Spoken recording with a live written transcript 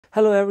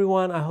Hello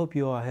everyone, I hope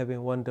you are having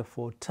a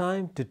wonderful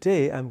time.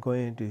 Today I'm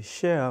going to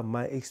share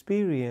my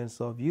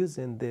experience of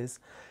using this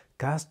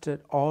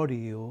Gustard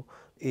Audio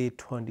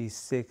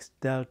A26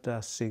 Delta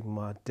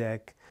Sigma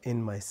DAC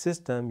in my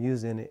system,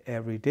 using it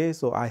every day.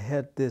 So I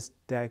had this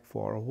DAC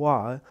for a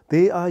while.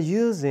 They are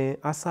using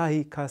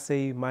Asahi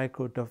Kasei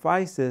micro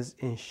devices,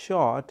 in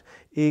short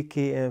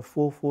AKM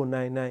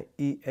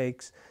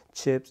 4499EX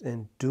chips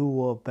in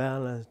dual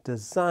balance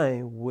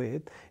design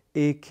with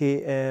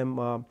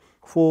AKM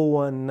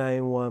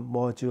 4191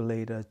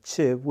 modulator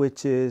chip,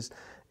 which is,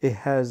 it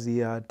has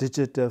the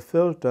digital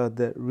filter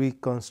that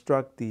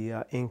reconstruct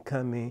the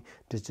incoming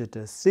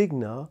digital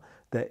signal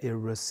that it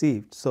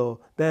received.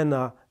 So then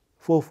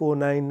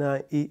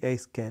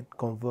 4499EX can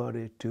convert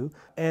it to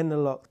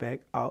analog back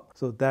out.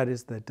 So that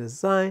is the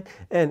design,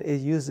 and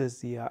it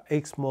uses the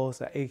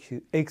XMOS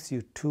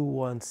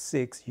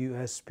XU216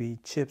 USB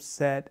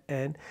chipset,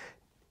 and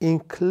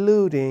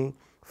including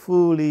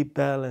fully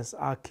balanced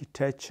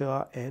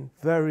architecture and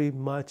very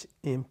much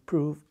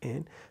improved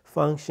in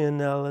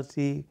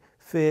functionality,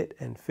 fit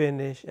and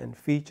finish and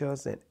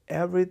features and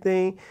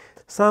everything.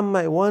 Some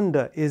might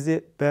wonder, is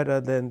it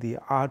better than the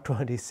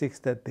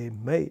R26 that they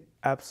made?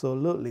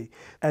 Absolutely.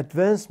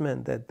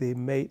 Advancement that they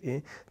made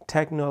in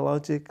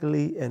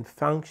technologically and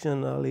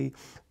functionally,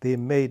 they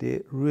made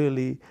it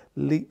really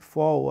leap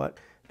forward.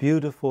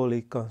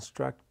 Beautifully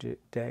constructed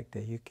DAC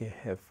that you can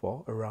have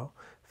for around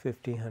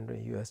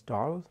 $1,500 US.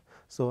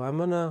 So I'm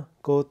gonna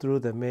go through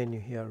the menu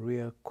here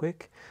real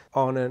quick.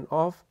 On and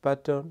off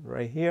button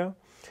right here,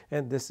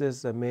 and this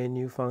is the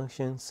menu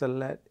function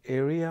select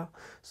area.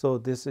 So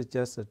this is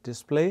just a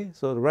display.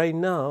 So right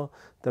now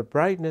the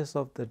brightness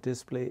of the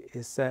display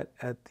is set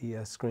at the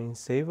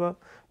screensaver,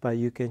 but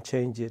you can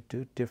change it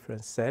to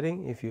different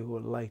setting if you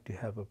would like to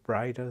have a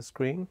brighter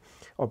screen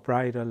or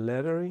brighter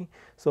lettering.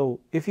 So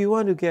if you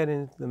want to get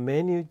into the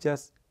menu,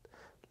 just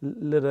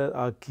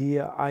little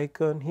gear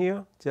icon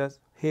here, just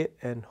hit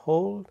and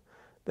hold.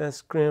 The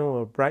screen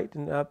will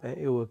brighten up and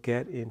it will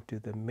get into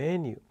the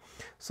menu.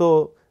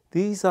 So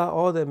these are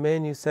all the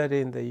menu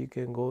settings that you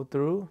can go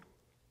through.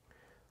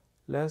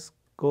 Let's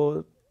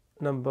go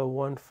number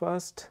one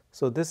first.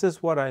 So this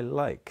is what I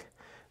like.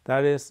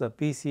 That is a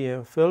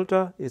BCM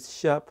filter. It's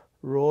sharp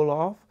roll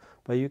off,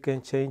 but you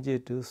can change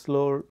it to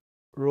slow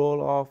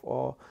roll off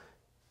or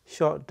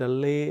short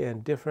delay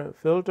and different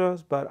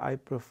filters, but I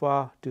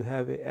prefer to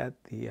have it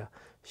at the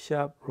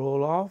sharp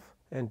roll off.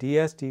 And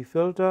DSD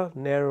filter,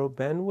 narrow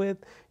bandwidth,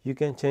 you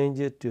can change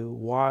it to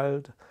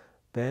wild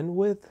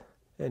bandwidth,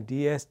 and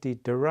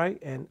DSD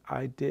direct, and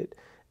I did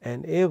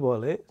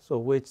enable it, so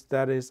which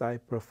that is I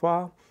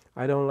prefer.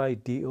 I don't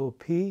like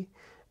DOP.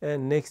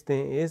 And next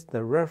thing is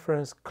the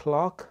reference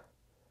clock.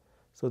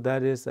 So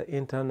that is the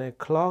internet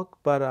clock,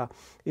 but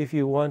if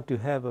you want to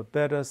have a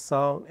better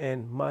sound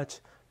and much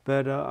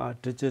better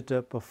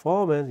digital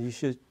performance, you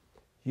should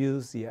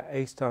use the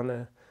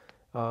external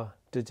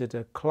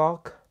digital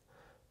clock.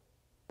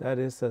 That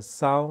is a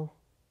sound,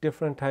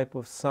 different type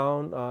of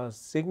sound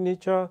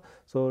signature.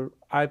 So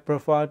I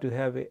prefer to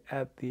have it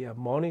at the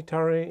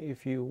monitoring.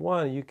 If you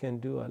want, you can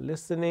do a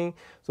listening,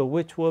 so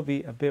which will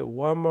be a bit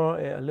warmer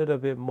and a little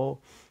bit more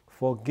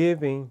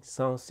forgiving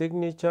sound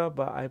signature,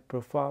 but I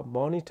prefer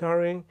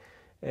monitoring.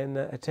 And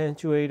the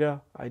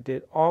attenuator I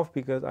did off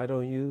because I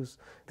don't use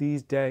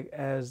these DAC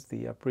as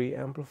the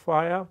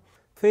preamplifier.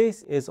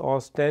 Phase is all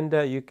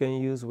standard. You can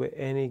use with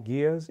any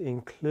gears,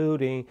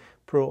 including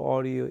pro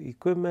audio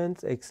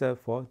equipments,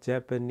 except for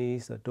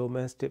Japanese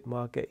domestic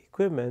market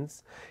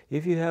equipments.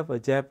 If you have a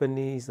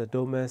Japanese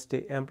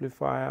domestic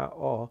amplifier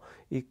or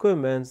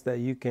equipments, that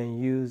you can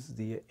use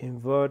the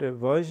inverted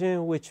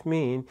version, which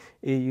means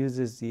it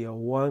uses the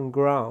 1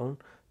 ground,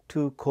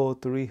 2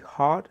 cold, 3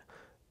 hot,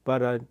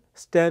 but a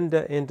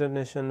standard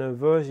international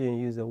version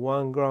uses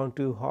 1 ground,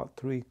 2 hot,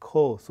 3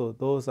 cold. So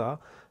those are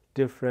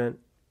different,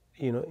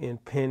 in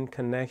pin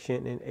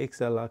connection and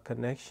XLR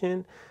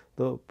connection.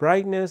 The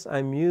brightness,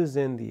 I'm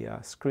using the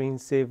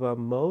screensaver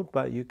mode,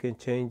 but you can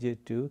change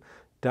it to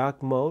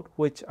dark mode,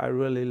 which I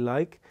really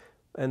like.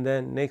 And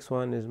then next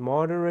one is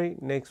moderate,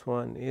 next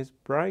one is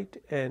bright,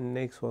 and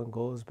next one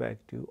goes back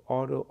to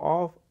auto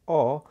off,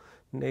 or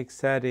next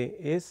setting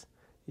is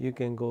you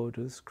can go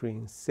to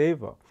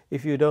screensaver.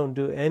 If you don't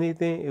do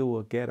anything, it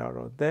will get out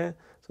of there.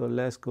 So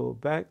let's go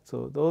back.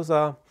 So those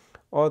are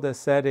all the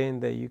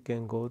settings that you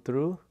can go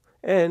through.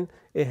 And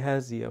it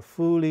has the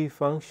fully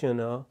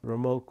functional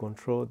remote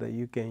control that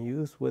you can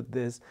use with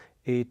this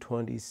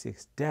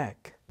A26 DAC.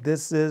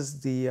 This is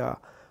the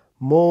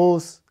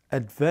most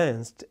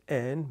advanced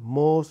and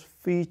most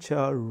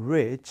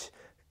feature-rich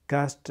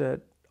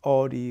Gustard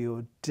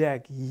Audio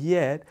DAC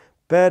yet,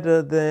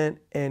 better than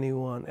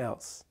anyone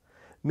else.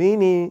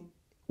 Meaning,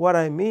 what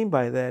I mean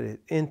by that is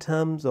in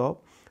terms of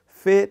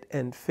fit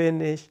and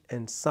finish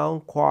and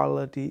sound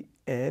quality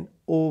and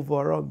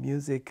overall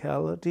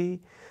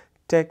musicality,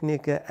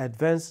 technical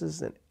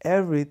advances and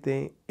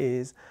everything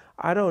is,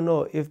 I don't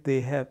know if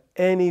they have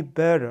any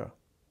better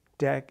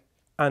DAC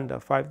under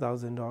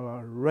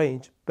 $5,000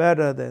 range,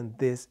 better than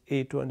this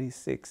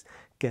A26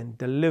 can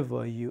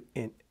deliver you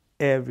in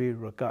every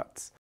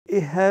regards.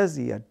 It has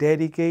a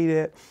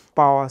dedicated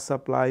power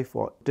supply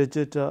for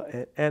digital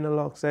and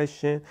analog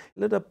session.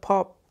 Little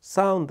pop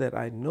sound that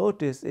I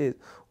notice is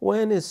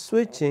when it's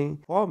switching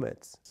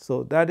formats.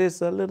 So that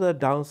is a little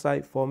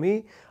downside for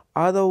me.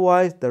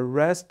 Otherwise, the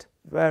rest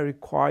very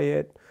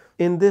quiet.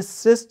 In this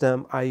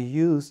system, I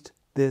used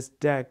this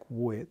DAC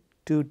with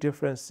two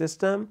different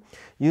systems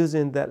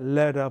using that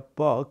leather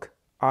bulk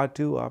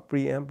R2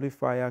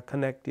 preamplifier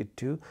connected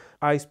to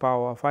ICE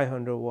power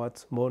 500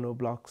 watts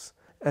monoblocks,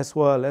 as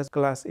well as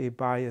Class A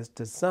bias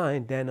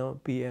design Denon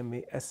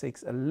PMA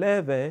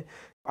S611.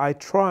 I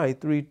tried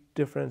 3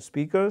 different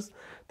speakers,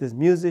 this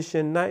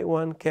Musician Night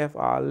 1, KEF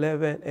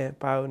R11, and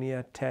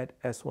Pioneer TED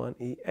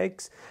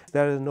S1EX.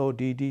 There is no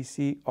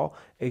DDC or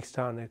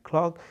external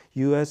clock.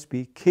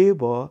 USB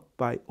cable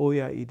by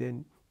Oya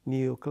Eden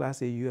Neo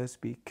Class A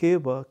USB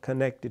cable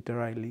connected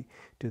directly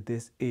to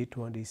this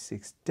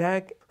A26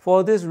 DAC.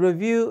 For this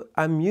review,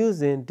 I'm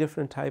using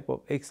different type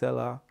of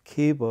XLR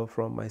cable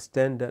from my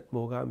standard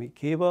Mogami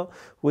cable,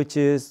 which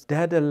is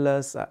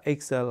dataless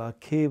XLR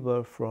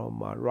cable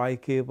from Rai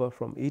cable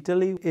from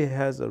Italy. It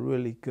has a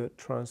really good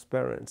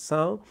transparent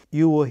sound.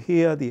 You will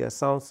hear the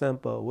sound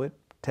sample with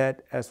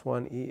TED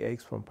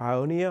S1EX from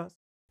Pioneer.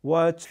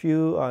 Watch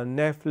few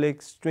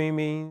Netflix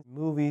streaming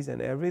movies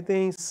and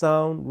everything.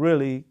 Sound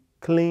really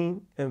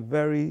clean and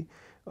very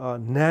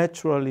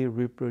naturally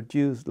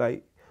reproduced,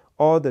 like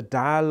all the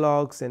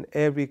dialogues and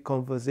every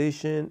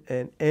conversation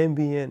and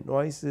ambient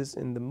noises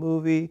in the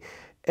movie,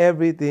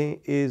 everything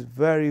is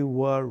very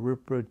well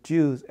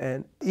reproduced.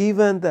 And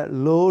even that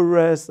low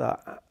res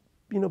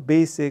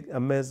basic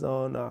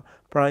Amazon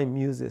Prime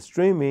Music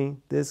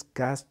streaming, this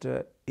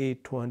Gustard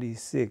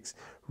A26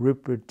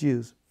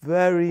 reproduced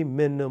very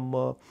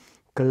minimal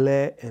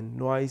glare and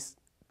noise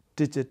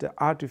digital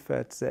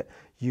artifacts that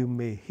you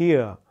may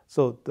hear.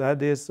 So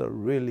that is a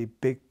really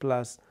big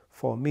plus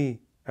for me.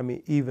 I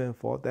mean, even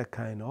for that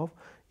kind of,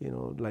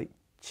 like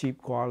cheap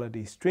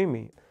quality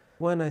streaming.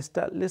 When I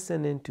start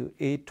listening to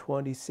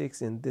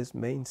A26 in this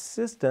main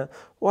system,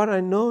 what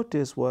I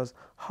noticed was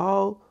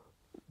how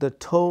the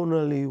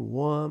tonally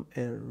warm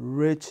and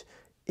rich,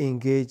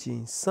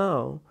 engaging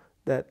sound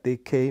that they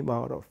came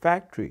out of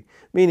factory,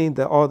 meaning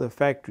that all the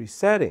factory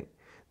setting.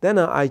 Then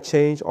I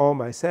changed all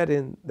my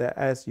settings, that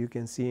as you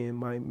can see in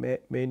my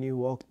menu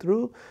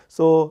walkthrough.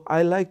 So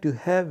I like to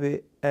have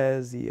it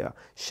as the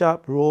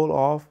sharp roll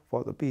off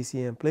for the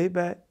PCM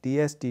playback,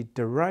 DSD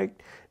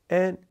direct,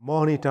 and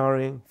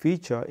monitoring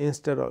feature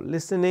instead of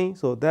listening.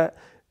 So that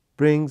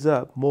brings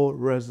up more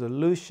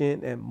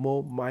resolution and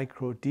more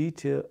micro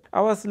detail.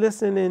 I was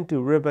listening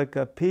to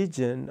Rebecca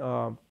Pigeon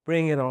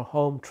Bring It On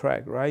Home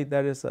track, right?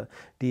 That is a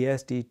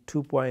DSD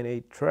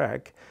 2.8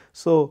 track.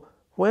 So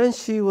when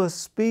she was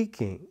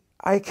speaking,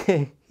 I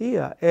can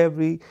hear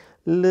every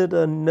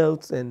little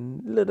notes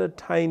and little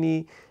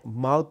tiny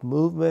mouth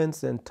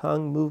movements and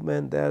tongue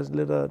movement. There's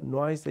little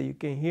noise that you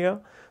can hear.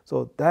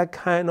 So that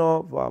kind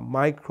of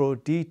micro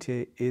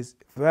detail is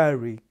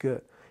very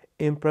good,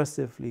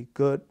 impressively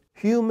good.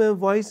 Human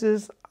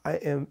voices, I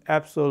am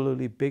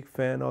absolutely big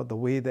fan of the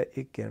way that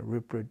it can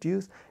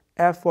reproduce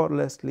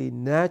effortlessly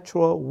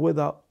natural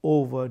without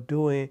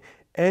overdoing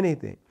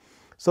anything.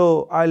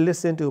 So I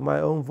listen to my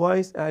own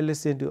voice. I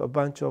listen to a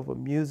bunch of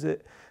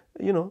music,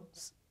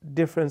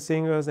 different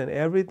singers and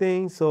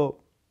everything. So,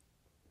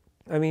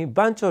 I mean,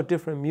 bunch of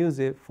different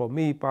music for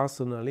me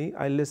personally.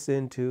 I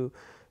listen to,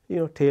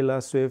 Taylor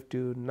Swift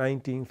to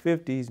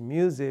 1950s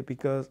music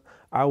because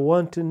I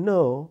want to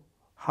know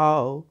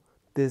how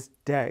this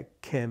DAC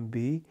can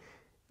be,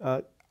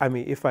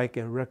 if I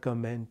can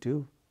recommend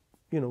to,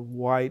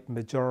 wide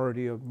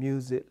majority of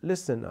music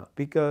listener,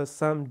 because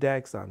some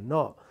DACs are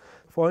not.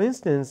 For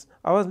instance,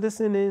 I was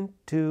listening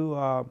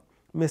to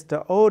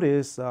Mr.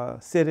 Otis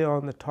sitting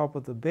on the top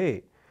of the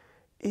bed.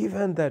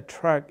 Even that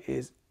track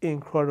is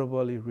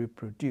incredibly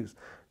reproduced.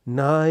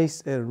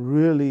 Nice and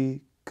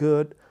really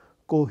good,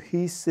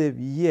 cohesive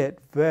yet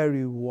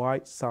very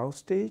wide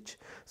soundstage.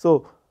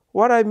 So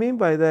what I mean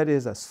by that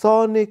is a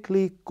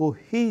sonically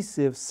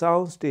cohesive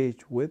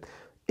soundstage with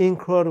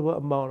incredible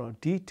amount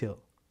of detail,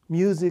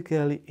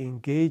 musically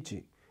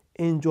engaging,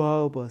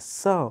 enjoyable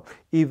sound,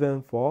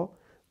 even for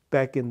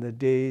back in the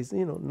days,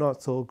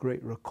 not so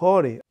great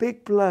recording.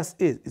 Big plus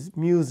is it's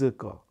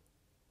musical.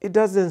 It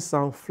doesn't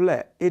sound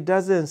flat. It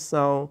doesn't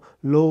sound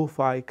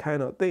lo-fi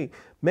kind of thing.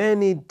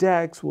 Many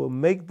DACs will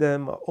make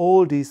them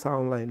oldie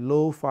sound like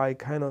lo-fi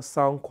kind of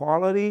sound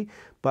quality,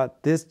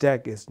 but this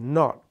DAC is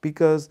not,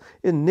 because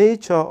in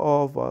nature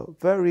of a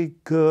very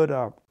good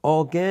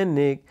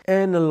organic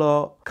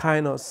analog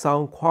kind of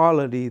sound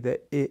quality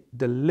that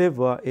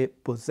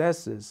it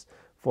possesses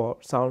for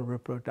sound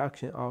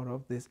reproduction out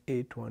of this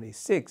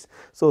A26.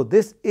 So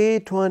this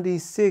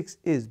A26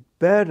 is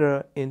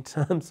better in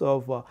terms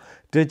of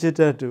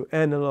digital to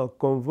analog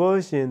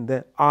conversion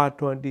than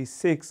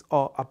R26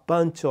 or a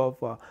bunch of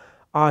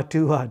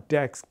R2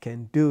 DACs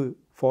can do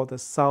for the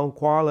sound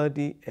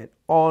quality and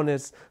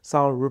honest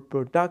sound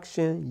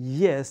reproduction,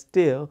 yet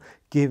still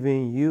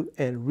giving you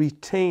and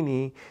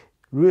retaining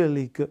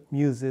really good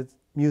music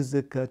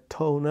musical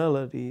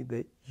tonality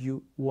that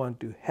you want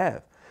to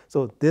have.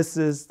 So this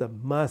is the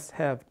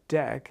must-have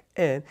DAC,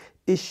 and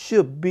it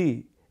should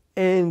be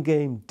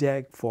endgame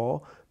DAC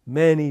for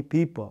many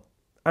people.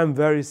 I'm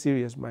very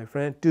serious, my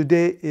friend.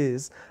 Today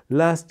is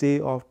last day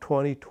of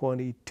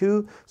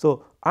 2022,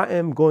 so I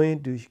am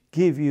going to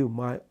give you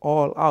my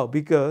all out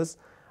because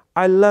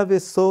I love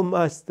it so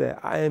much that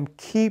I am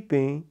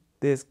keeping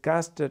this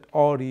Gustard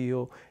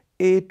Audio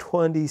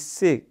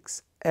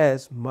A26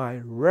 as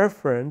my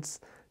reference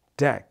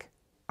DAC.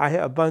 I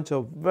have a bunch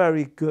of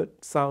very good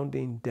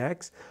sounding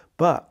DACs,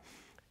 but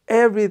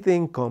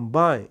everything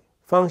combined,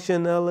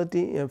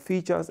 functionality and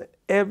features,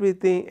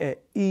 everything, and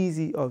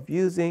easy of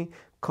using,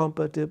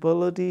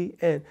 compatibility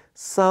and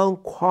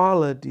sound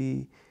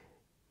quality,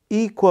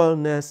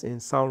 equalness in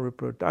sound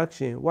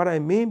reproduction. What I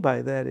mean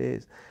by that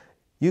is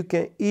you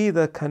can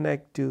either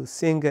connect to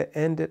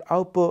single-ended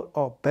output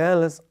or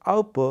balanced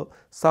output.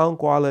 Sound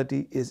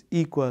quality is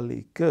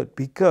equally good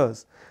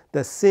because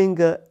the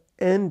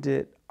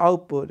single-ended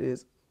output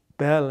is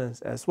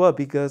balanced as well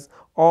because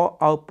all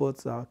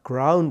outputs are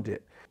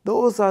grounded.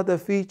 Those are the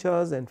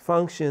features and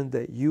functions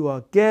that you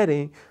are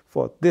getting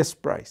for this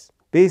price.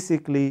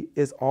 Basically,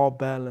 it's all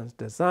balanced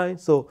design,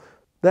 so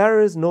there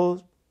is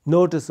no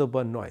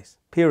noticeable noise,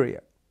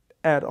 period,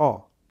 at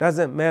all.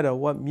 Doesn't matter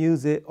what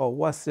music or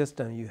what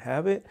system you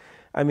have it.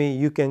 I mean,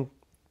 you can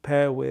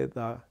pair with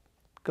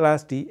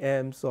Class D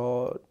amps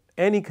or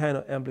any kind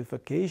of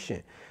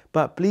amplification.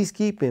 But please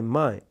keep in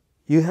mind,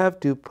 you have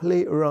to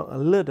play around a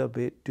little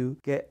bit to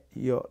get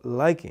your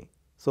liking.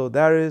 So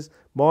there is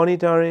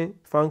monitoring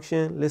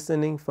function,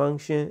 listening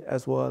function,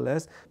 as well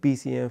as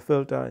BCM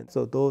filter.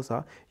 So those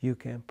are, you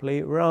can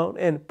play around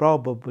and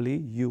probably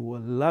you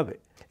will love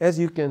it. As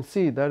you can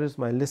see, that is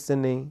my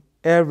listening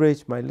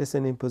average. My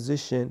listening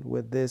position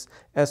with this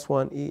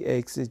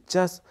S1EX is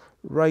just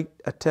right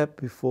a tap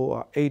before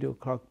our 8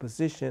 o'clock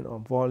position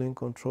on volume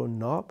control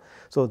knob.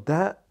 So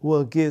that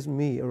will give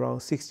me around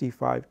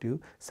 65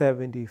 to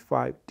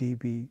 75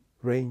 dB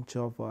range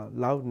of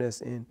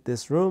loudness in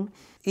this room.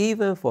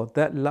 Even for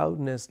that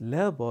loudness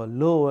level,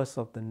 lowest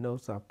of the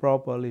notes are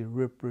properly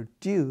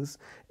reproduced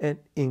and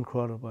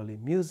incredibly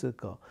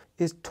musical.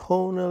 It's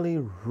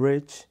tonally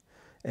rich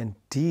and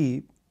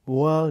deep,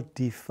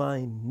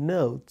 well-defined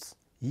notes,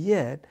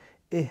 yet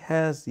it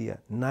has the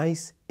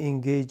nice,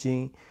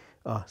 engaging,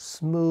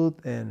 smooth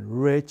and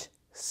rich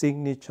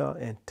signature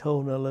and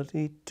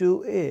tonality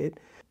to it,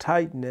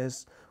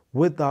 tightness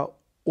without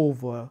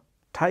over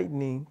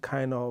tightening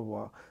kind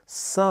of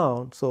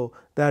sound. So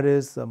that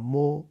is a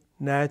more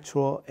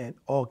natural and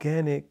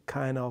organic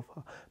kind of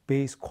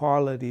bass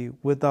quality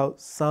without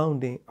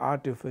sounding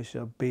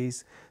artificial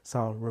bass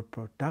sound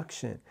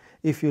reproduction.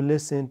 If you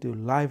listen to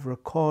live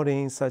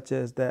recordings such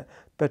as that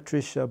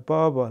Patricia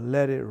Barber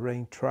Let It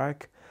Rain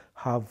track,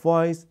 her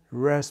voice,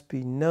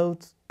 raspy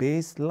notes,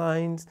 bass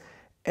lines,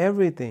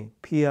 everything,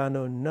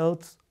 piano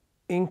notes,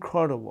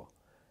 incredible.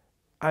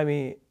 I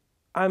mean,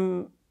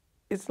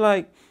 it's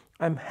like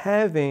I'm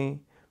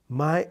having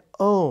my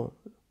own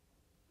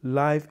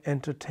live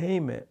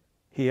entertainment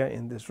here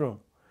in this room.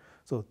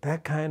 So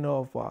that kind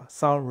of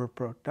sound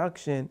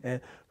reproduction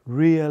and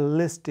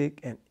realistic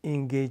and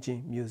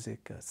engaging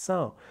music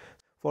sound.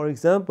 For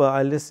example,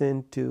 I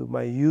listen to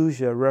my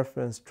usual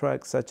reference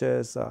tracks such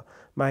as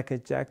Michael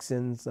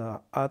Jackson's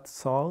Art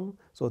Song.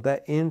 So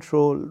that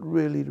intro,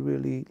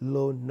 really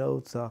low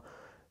notes are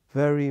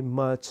very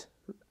much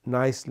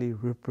nicely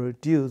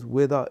reproduced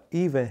without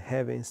even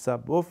having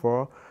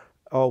subwoofer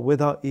or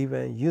without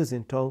even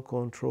using tone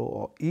control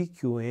or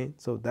EQing.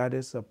 So that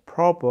is a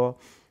proper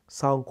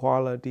sound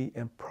quality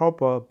and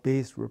proper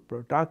bass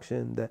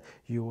reproduction that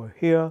you will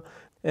hear.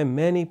 And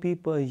many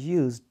people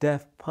use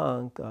Daft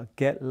Punk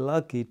Get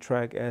Lucky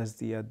track as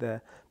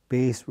the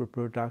bass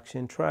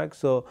reproduction track.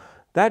 So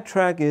that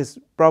track is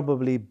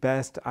probably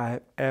best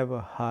I've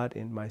ever heard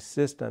in my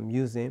system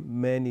using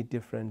many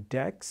different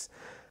DACs.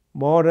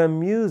 Modern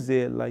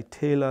music like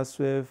Taylor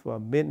Swift or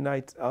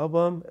Midnight's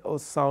album,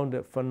 it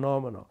sounded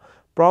phenomenal.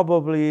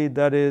 Probably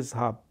that is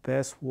her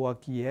best work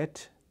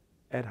yet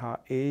at her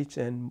age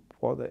and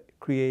for the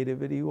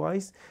creativity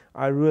wise.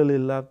 I really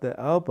love the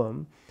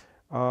album.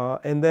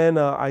 And then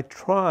I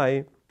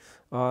try,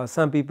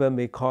 some people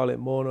may call it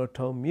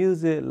monotone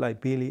music like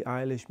Billie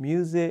Eilish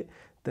music.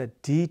 The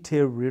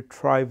detail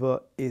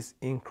retrieval is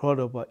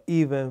incredible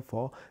even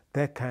for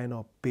that kind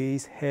of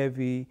bass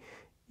heavy,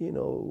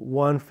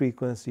 one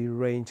frequency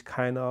range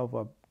kind of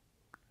a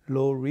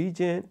low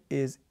region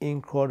is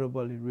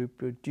incredibly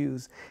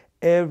reproduced.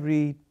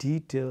 Every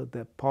detail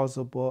that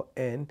possible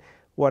and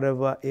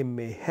whatever it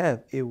may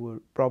have, it will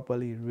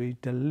properly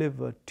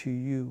re-deliver to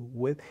you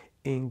with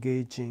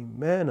engaging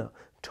manner,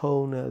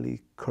 tonally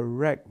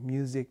correct,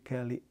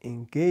 musically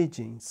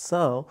engaging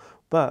sound.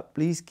 But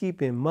please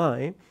keep in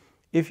mind,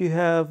 if you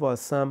have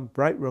some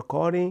bright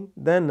recording,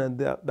 then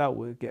that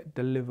will get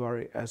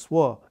delivery as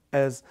well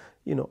as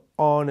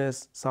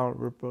honest sound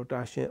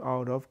reproduction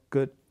out of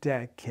good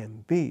DAC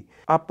can be.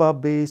 Upper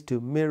bass to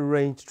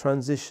mid-range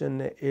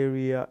transition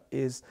area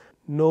is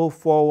no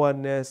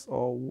forwardness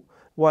or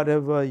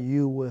whatever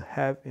you will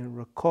have in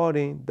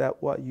recording,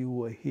 that what you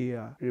will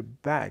hear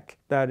back.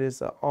 That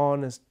is an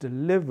honest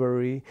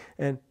delivery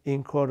and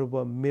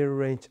incredible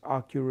mid-range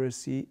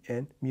accuracy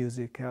and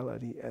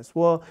musicality as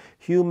well.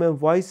 Human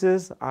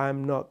voices,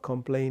 I'm not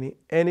complaining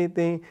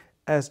anything,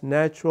 as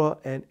natural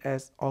and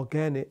as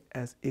organic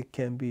as it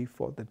can be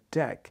for the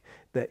DAC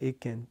that it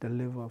can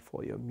deliver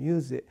for your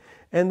music.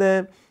 And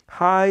then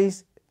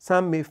highs,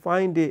 some may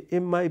find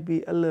it might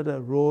be a little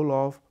roll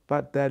off,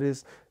 but that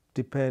is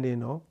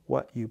depending on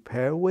what you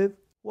pair with.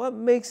 What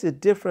makes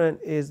it different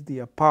is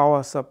the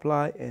power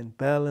supply and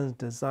balance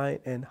design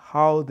and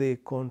how they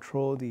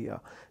control the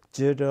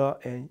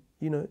jitter and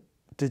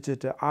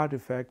digital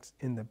artifacts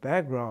in the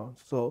background.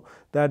 So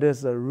that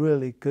is a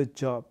really good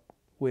job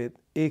with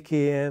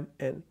AKM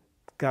and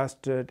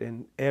Gustard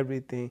and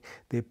everything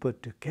they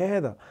put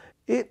together.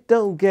 It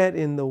don't get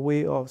in the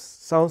way of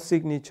sound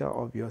signature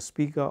of your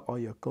speaker or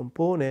your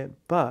component,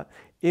 but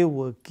it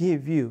will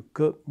give you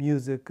good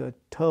musical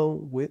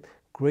tone with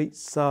great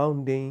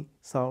sounding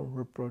sound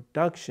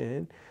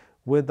reproduction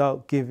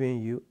without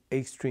giving you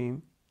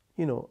extreme,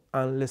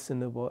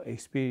 unlistenable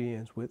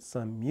experience with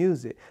some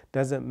music.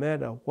 Doesn't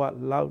matter what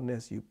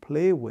loudness you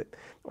play with.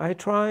 I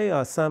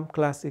try some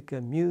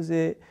classical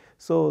music.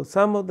 So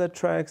some of the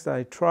tracks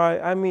I try,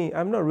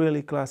 I'm not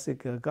really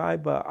classical guy,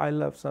 but I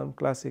love some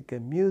classical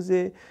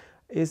music.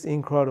 It's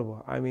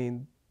incredible.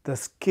 The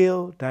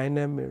skill,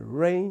 dynamic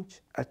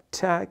range,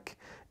 attack,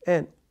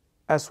 and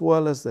as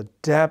well as the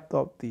depth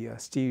of the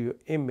stereo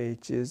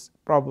image is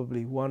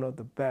probably one of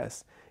the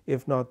best,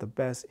 if not the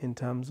best, in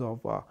terms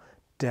of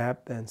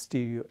depth and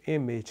stereo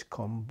image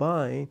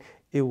combined.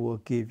 It will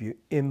give you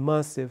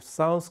immersive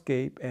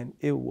soundscape and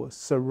it will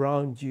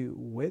surround you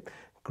with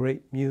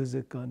great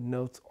musical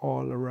notes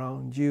all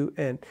around you.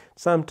 And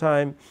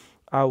sometimes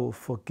I will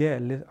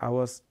forget, I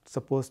was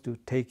supposed to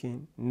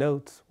taking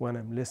notes when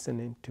I'm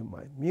listening to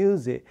my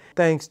music.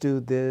 Thanks to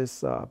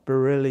this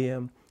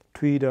beryllium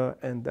tweeter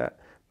and that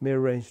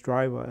mid-range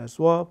driver as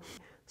well.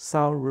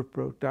 Sound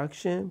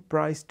reproduction,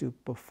 price to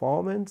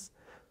performance,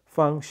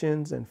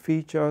 functions and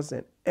features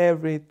and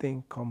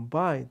everything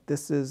combined.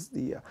 This is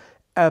the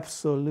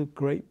absolute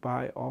great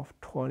buy of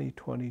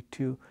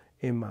 2022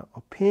 in my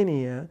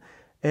opinion.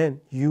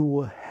 And you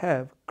will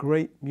have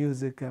great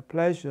musical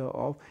pleasure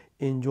of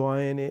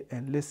enjoying it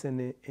and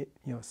listening in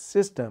your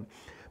system.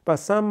 But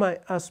some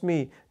might ask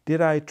me,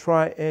 did I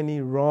try any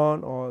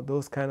RON or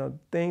those kind of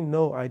things?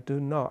 No, I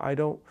do not. I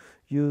don't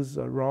use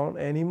RON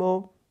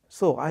anymore.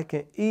 So I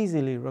can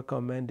easily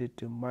recommend it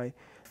to my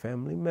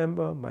family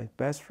member, my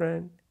best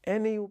friend,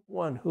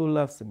 anyone who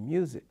loves the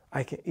music.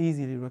 I can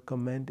easily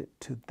recommend it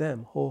to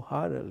them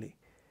wholeheartedly.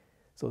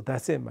 So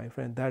that's it, my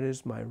friend. That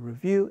is my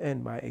review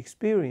and my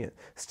experience.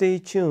 Stay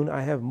tuned.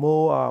 I have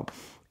more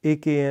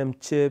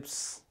AKM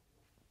chips,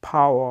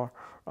 power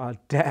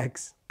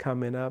DACs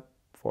coming up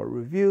for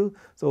review.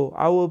 So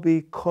I will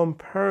be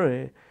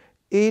comparing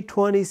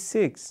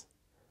A26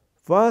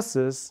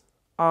 versus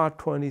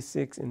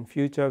R26 in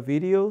future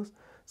videos.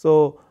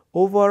 So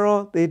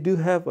overall, they do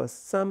have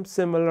some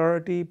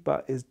similarity,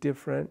 but it's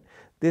different.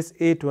 This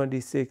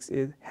A26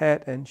 is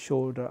head and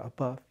shoulder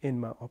above, in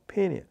my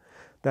opinion.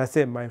 That's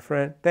it, my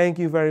friend. Thank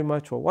you very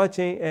much for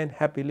watching and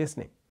happy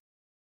listening.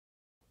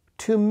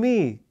 To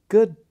me,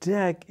 good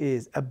DAC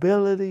is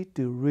ability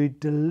to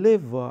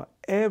redeliver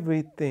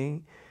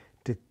everything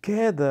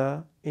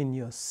together in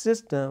your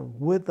system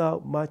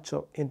without much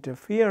of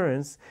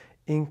interference,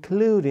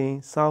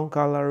 including sound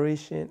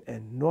coloration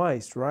and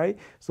noise, right?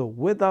 So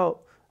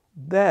without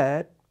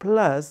that,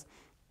 plus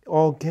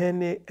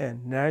organic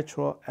and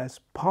natural as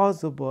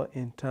possible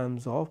in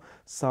terms of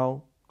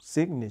sound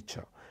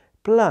signature,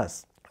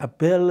 plus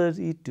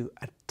ability to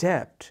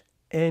adapt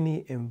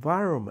any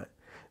environment,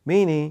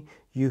 meaning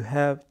you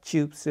have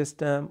tube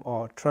system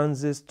or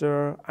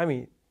transistor,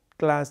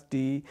 Class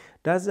D,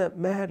 doesn't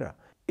matter.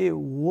 It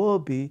will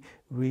be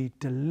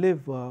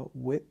redelivered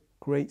with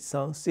great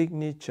sound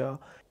signature.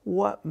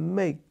 What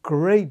makes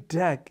Great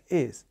DAC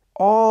is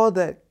all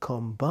that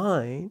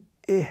combined,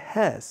 it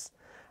has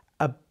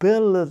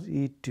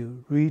ability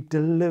to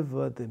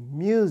redeliver the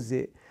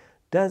music.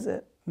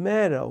 Doesn't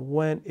matter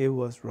when it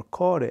was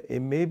recorded.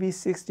 It may be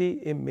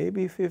 60, it may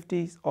be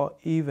 50s, or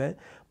even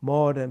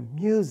modern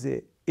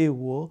music. It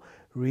will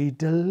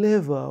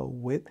redeliver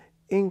with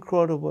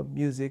incredible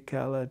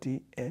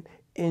musicality and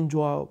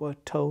enjoyable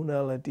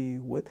tonality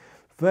with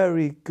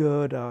very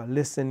good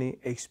listening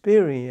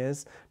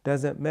experience.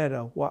 Doesn't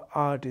matter what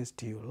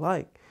artist you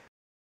like.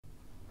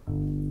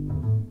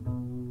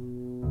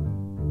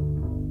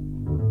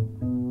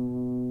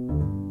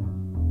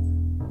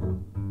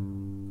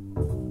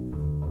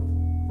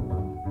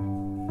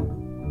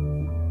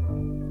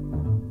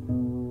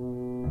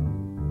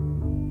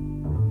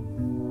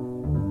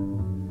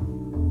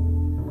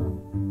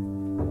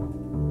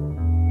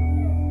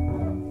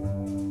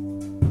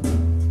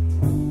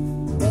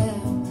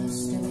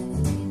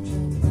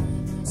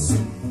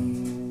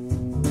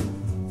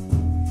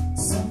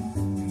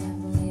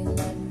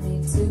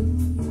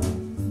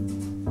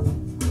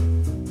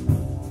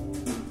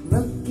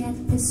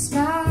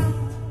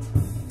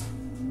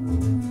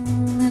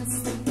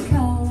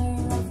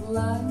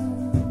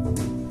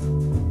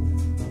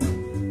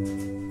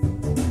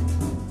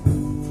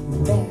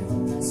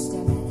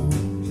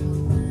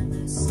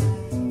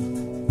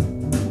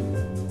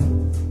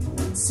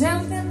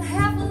 Something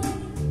heavenly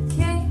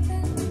came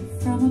in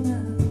from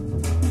above.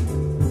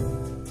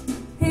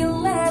 He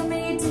led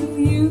me to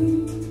you.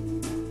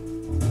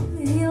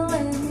 He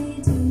led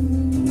me to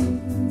you.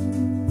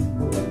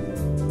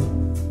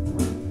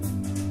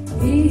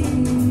 He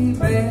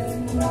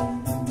built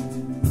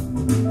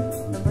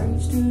the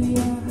bridge to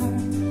your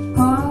heart.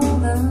 All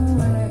the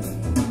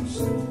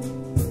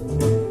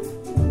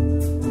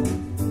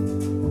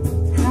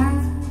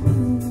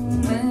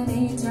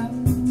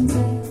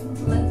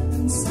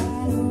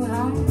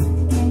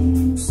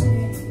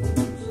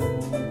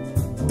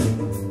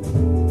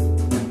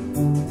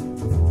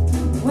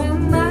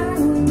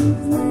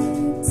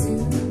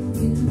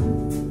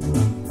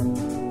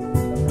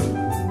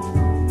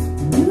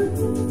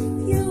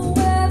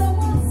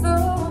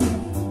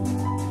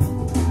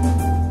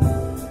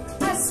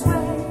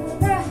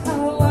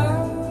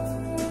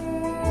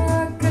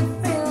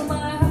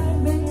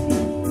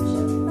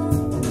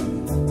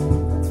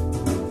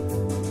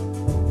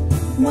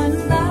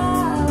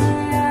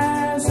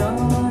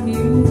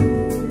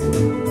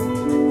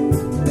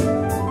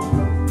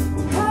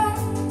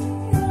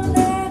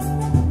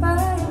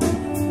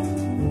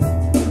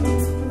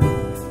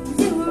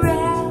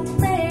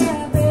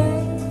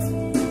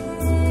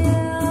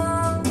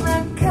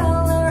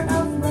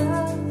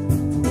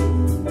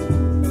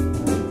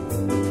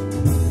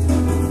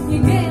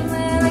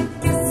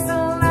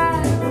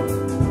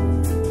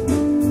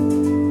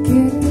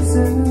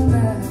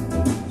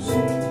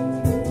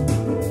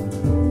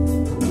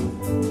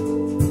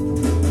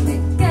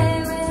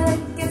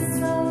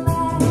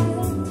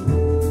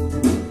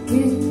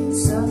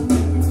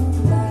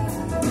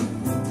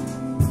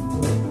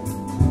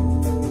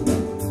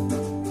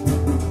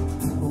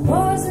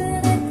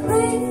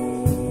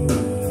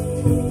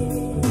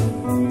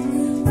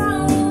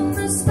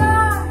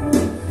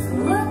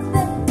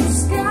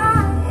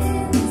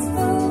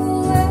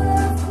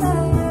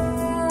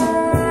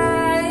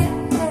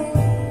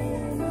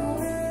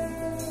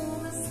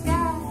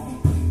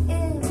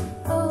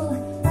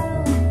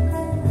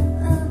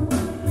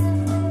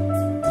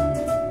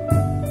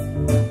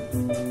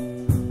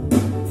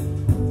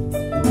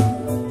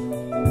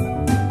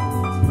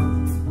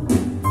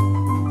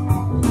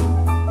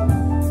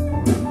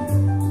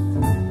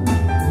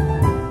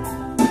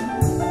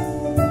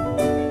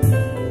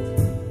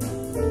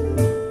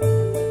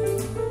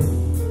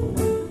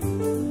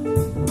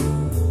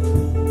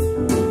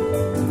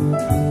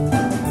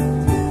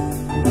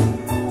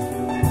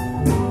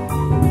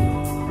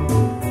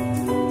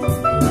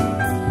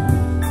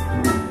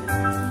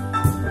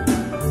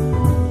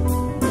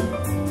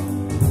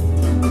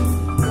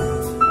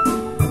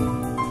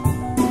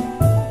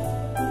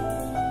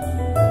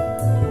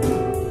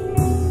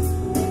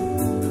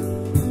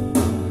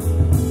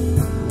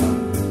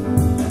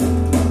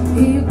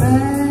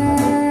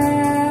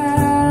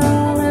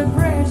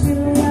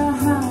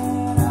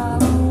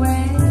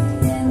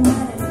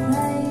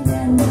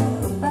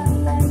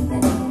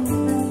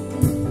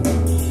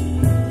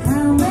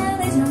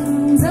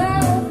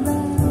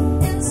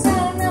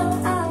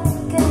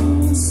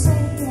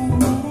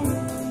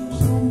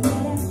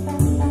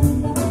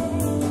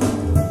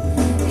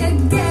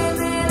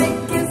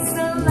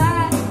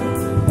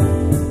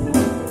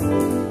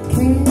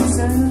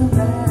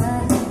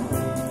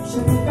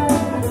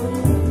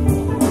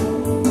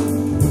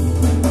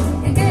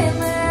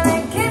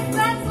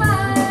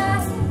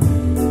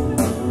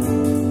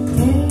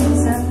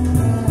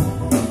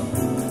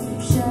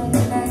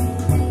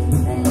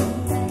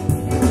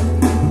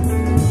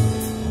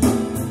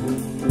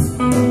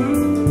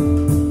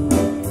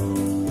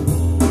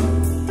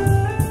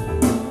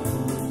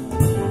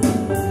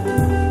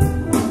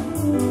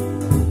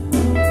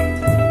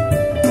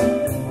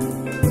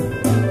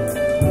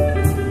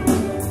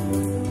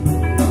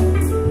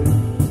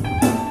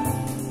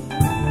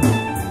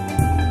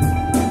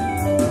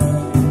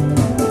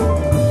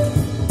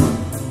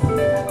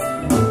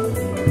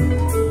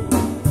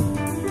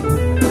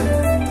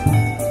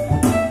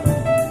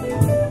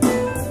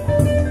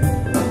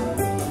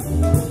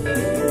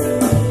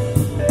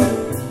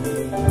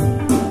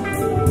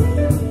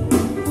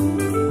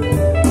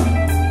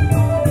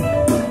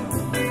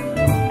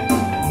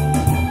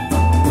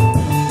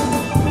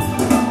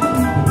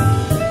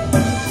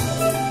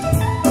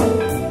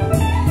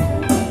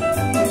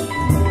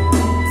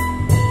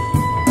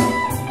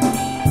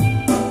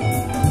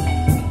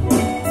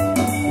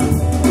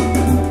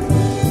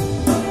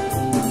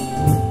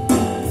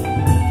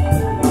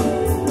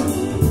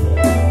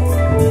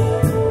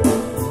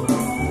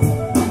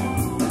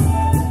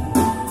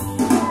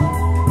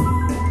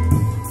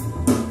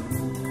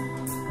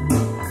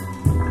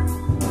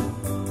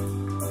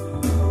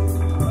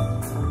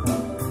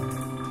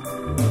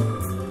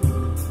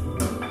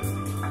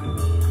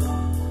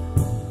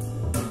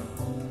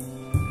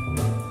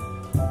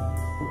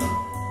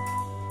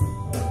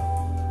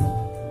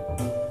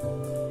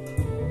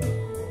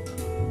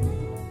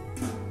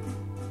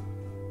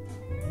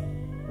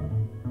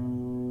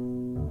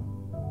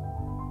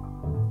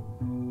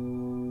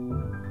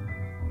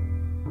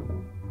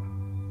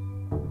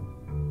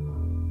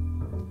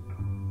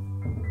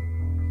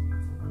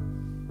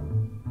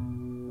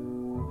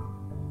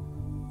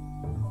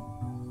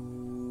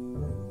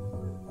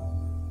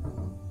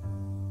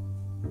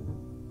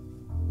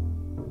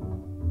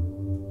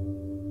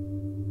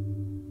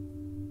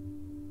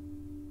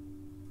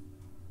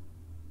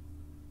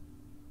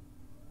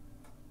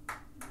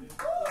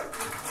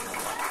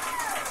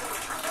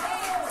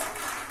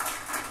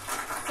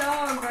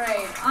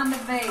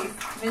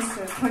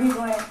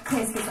그리고의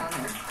테스트상을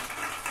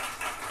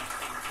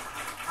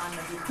on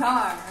the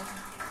guitar,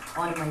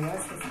 on my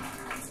yours.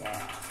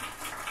 Yeah.